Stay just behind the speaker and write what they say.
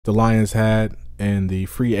the Lions had in the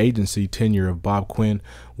free agency tenure of Bob Quinn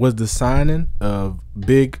was the signing of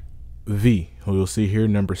Big V, who you'll see here,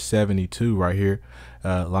 number 72 right here,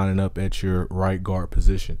 lining up at your right guard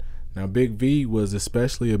position. Now, Big V was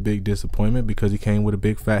especially a big disappointment because he came with a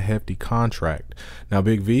big, fat, hefty contract. Now,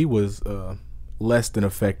 Big V was less than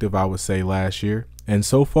effective, I would say, last year. And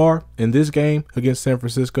so far, in this game against San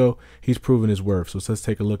Francisco, he's proven his worth. So let's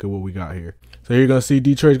take a look at what we got here. So you're going to see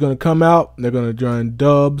Detroit's going to come out. They're going to join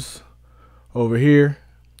dubs over here.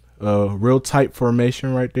 Real tight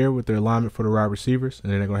formation right there with their alignment for the wide receivers.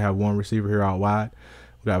 And then they're going to have one receiver here out wide.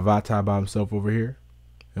 We got Vaitai by himself over here.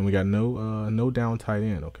 And we got no down tight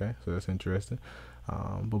end, okay? So that's interesting.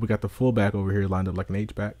 But we got the fullback over here lined up like an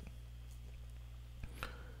H-back.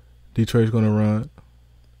 Detroit's going to run.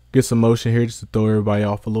 Get some motion here just to throw everybody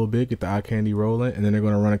off a little bit. Get the eye candy rolling. And then they're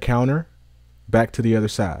going to run a counter back to the other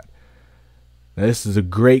side. Now, this is a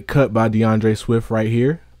great cut by DeAndre Swift right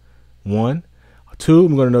here. 1. 2,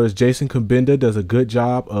 I'm going to notice Jason Kabinda does a good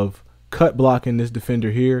job of cut blocking this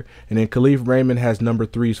defender here. And then Khalif Raymond has number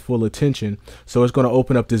 3's full attention. So it's going to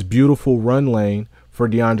open up this beautiful run lane for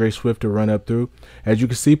DeAndre Swift to run up through. As you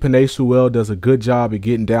can see, Penei Sewell does a good job at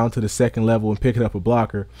getting down to the second level and picking up a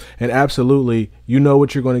blocker. And absolutely, you know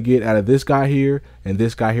what you're going to get out of this guy here and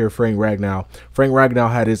this guy here, Frank Ragnow. Frank Ragnow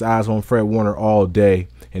had his eyes on Fred Warner all day.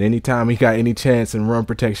 And anytime he got any chance in run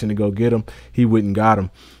protection to go get him, he wouldn't got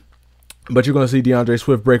him. But you're going to see DeAndre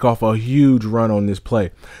Swift break off a huge run on this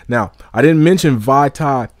play. Now, I didn't mention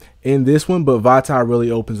Vaitai in this one, but Vaitai really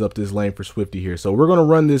opens up this lane for Swifty here. So we're going to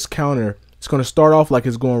run this counter. It's going to start off like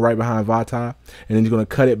it's going right behind Vaitai, and then he's going to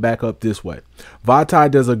cut it back up this way. Vaitai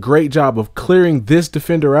does a great job of clearing this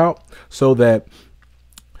defender out so that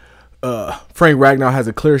Frank Ragnow has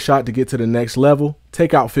a clear shot to get to the next level,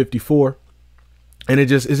 take out 54, and it's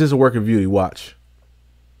just a work of beauty. Watch.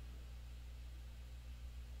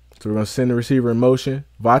 So we're going to send the receiver in motion.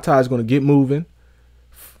 Vaitai is going to get moving.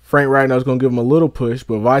 Frank Ragnow is going to give him a little push,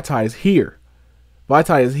 but Vaitai is here.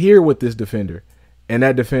 Vaitai is here with this defender, and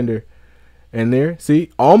that defender. And there,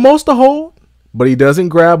 see, almost a hold, but he doesn't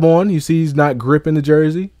grab on. You see he's not gripping the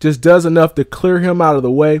jersey. Just does enough to clear him out of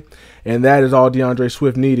the way. And that is all DeAndre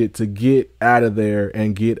Swift needed to get out of there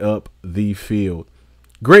and get up the field.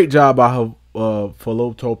 Great job by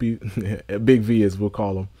Halapoulivaati, Big V as we'll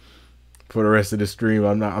call him for the rest of the stream.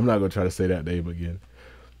 I'm not going to try to say that name again.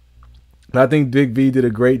 But I think Big V did a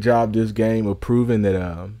great job this game of proving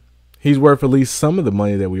that he's worth at least some of the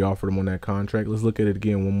money that we offered him on that contract. Let's look at it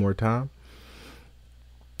again one more time.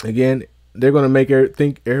 Again, they're going to make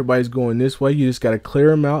think everybody's going this way. You just got to clear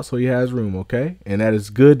him out so he has room, okay? And that is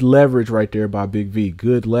good leverage right there by Big V.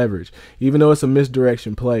 Good leverage. Even though it's a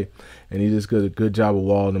misdirection play, and he just did a good job of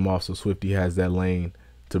walling him off so Swifty has that lane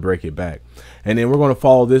to break it back. And then we're going to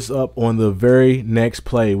follow this up on the very next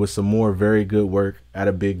play with some more very good work out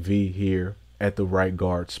of Big V here at the right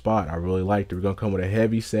guard spot. I really liked it. We're going to come with a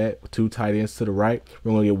heavy set with 2 tight ends to the right.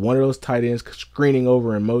 We're going to get one of those tight ends screening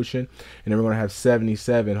over in motion, and then we're going to have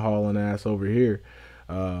 77 hauling ass over here.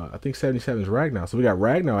 I think 77 is Ragnow. So we got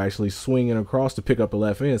Ragnow actually swinging across to pick up a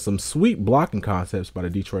left end. Some sweet blocking concepts by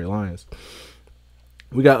the Detroit Lions.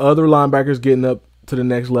 We got other linebackers getting up to the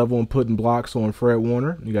next level and putting blocks on Fred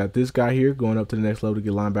Warner. You got this guy here going up to the next level to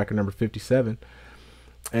get linebacker number 57.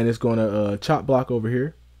 And it's going to chop block over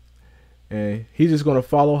here. And he's just going to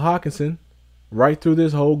follow Hawkinson right through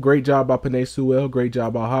this hole. Great job by Penei Sewell. Great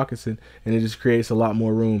job by Hawkinson. And it just creates a lot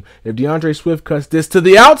more room. If DeAndre Swift cuts this to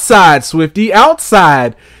the outside, Swifty,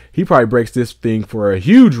 outside, he probably breaks this thing for a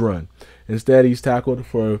huge run. Instead, he's tackled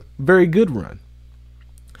for a very good run.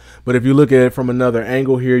 But if you look at it from another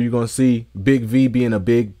angle here, you're going to see Big V being a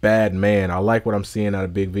big, bad man. I like what I'm seeing out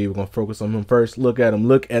of Big V. We're going to focus on him first. Look at him.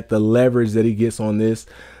 Look at the leverage that he gets on this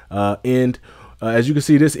end. As you can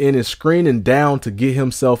see, this end is screening down to get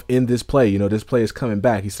himself in this play. You know, this play is coming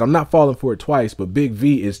back. He said, I'm not falling for it twice, but Big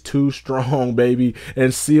V is too strong, baby,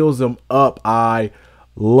 and seals him up. I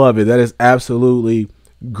love it. That is absolutely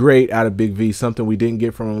great out of Big V, something we didn't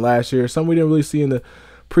get from him last year, something we didn't really see in the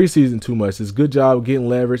preseason too much. It's a good job of getting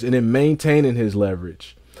leverage and then maintaining his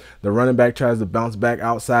leverage. The running back tries to bounce back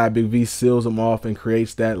outside. Big V seals him off and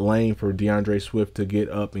creates that lane for DeAndre Swift to get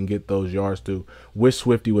up and get those yards through. Wish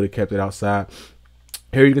Swifty would have kept it outside.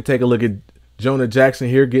 Here you can take a look at Jonah Jackson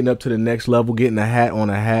here getting up to the next level, getting a hat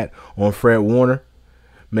on Fred Warner,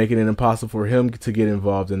 making it impossible for him to get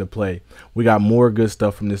involved in the play. We got more good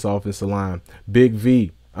stuff from this offensive line. Big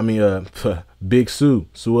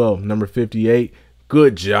Sewell, number 58.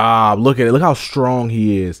 Good job. Look at it. Look how strong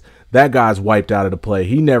he is. That guy's wiped out of the play.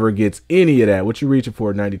 He never gets any of that. What you reaching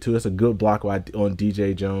for at 92? That's a good block on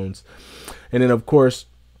DJ Jones. And then, of course,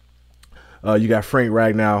 You got Frank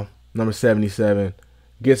Ragnow, number 77.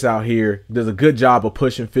 Gets out here, does a good job of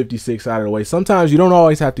pushing 56 out of the way. Sometimes you don't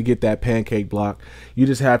always have to get that pancake block. You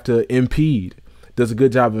just have to impede. Does a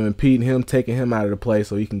good job of impeding him, taking him out of the play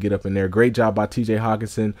so he can get up in there. Great job by TJ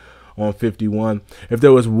Hawkinson on 51. If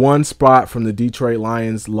there was one spot from the Detroit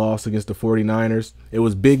Lions loss against the 49ers, it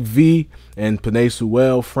was Big V and Penei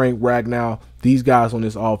Sewell, Frank Ragnow, these guys on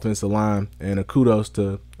this offensive line. And a kudos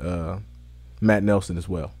to Matt Nelson as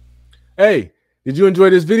well. Hey, did you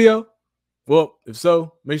enjoy this video? Well, if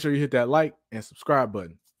so, make sure you hit that like and subscribe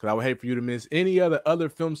button, because I would hate for you to miss any other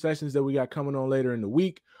film sessions that we got coming on later in the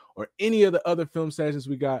week, or any of the other film sessions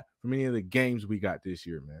we got from any of the games we got this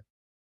year, man.